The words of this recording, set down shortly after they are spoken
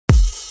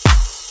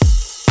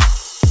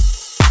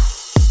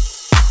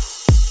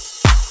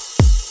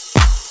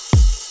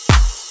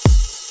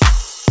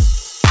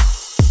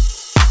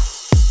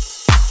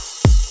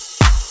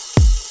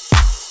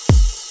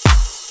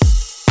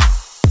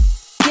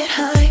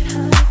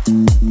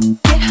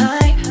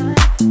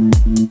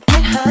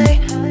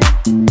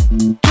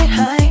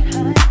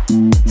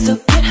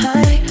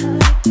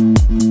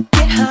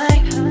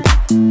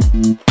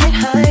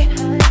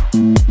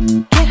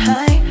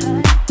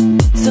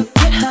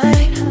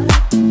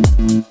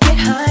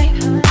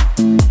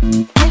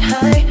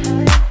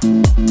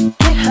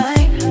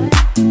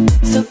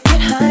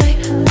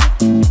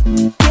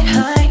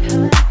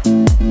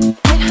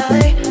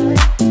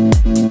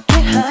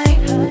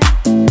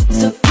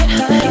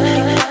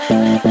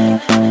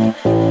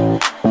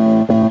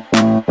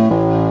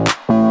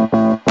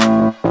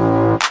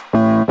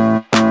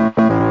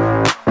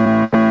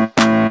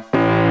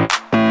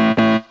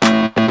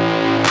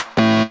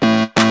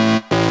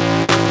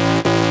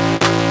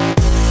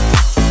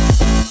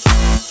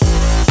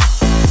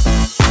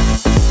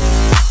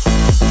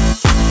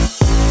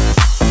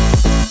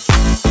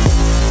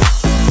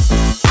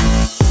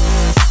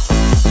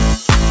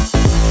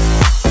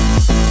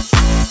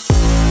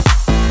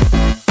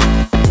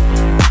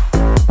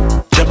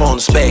on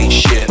the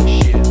spaceship.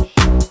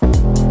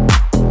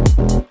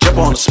 Jump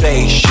on the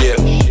spaceship.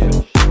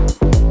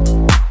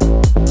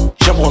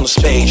 Jump on the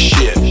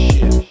spaceship.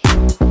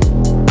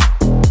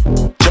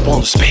 Jump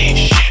on the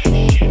spaceship.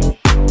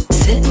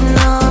 Sitting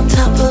on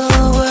top of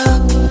the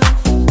world,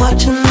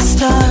 watching the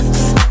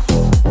stars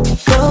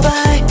go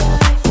by.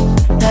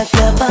 I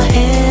got my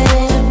head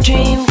in a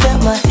dream,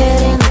 got my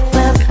head in the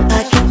clouds.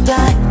 I can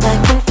fly, I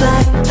can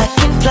fly, I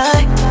can fly.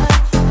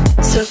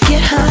 So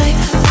get high,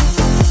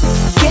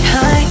 get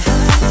high,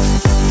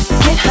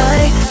 get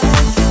high,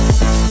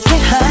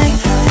 get high.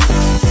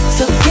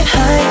 So get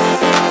high,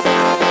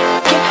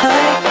 get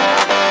high,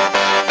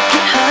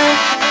 get high,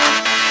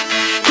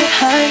 get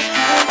high.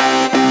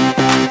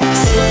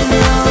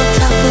 Sitting on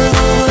top of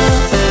the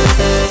world,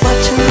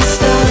 watching the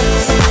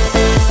stars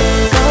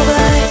go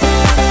by.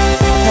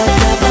 I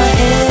got my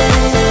head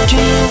in a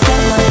dream,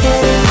 got my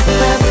head in the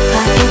clouds.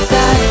 I can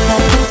fly, I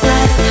can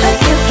fly, I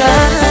can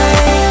fly.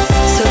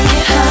 So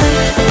get high,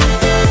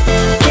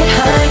 get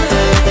high,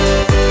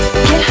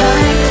 get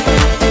high,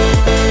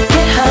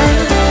 get high.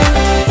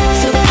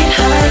 So get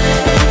high,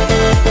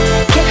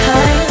 get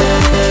high,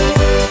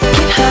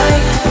 get high,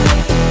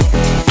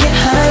 get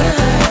high.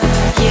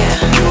 Yeah.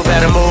 You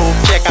better move,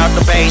 check out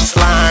the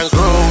baseline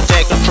groove.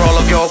 Take control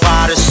of your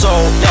body,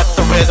 soul. Let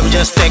the rhythm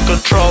just take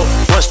control.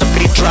 Once the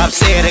beat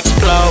drops, it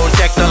explodes.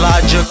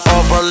 Technologic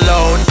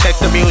overload. Take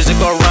the music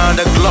around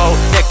the globe.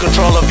 Take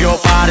control of your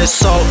body,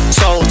 soul.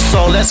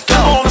 Let's go.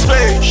 Jump on the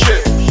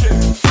spaceship.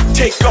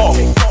 Take off.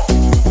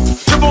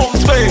 Jump on the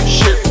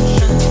spaceship.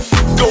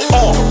 Go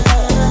on.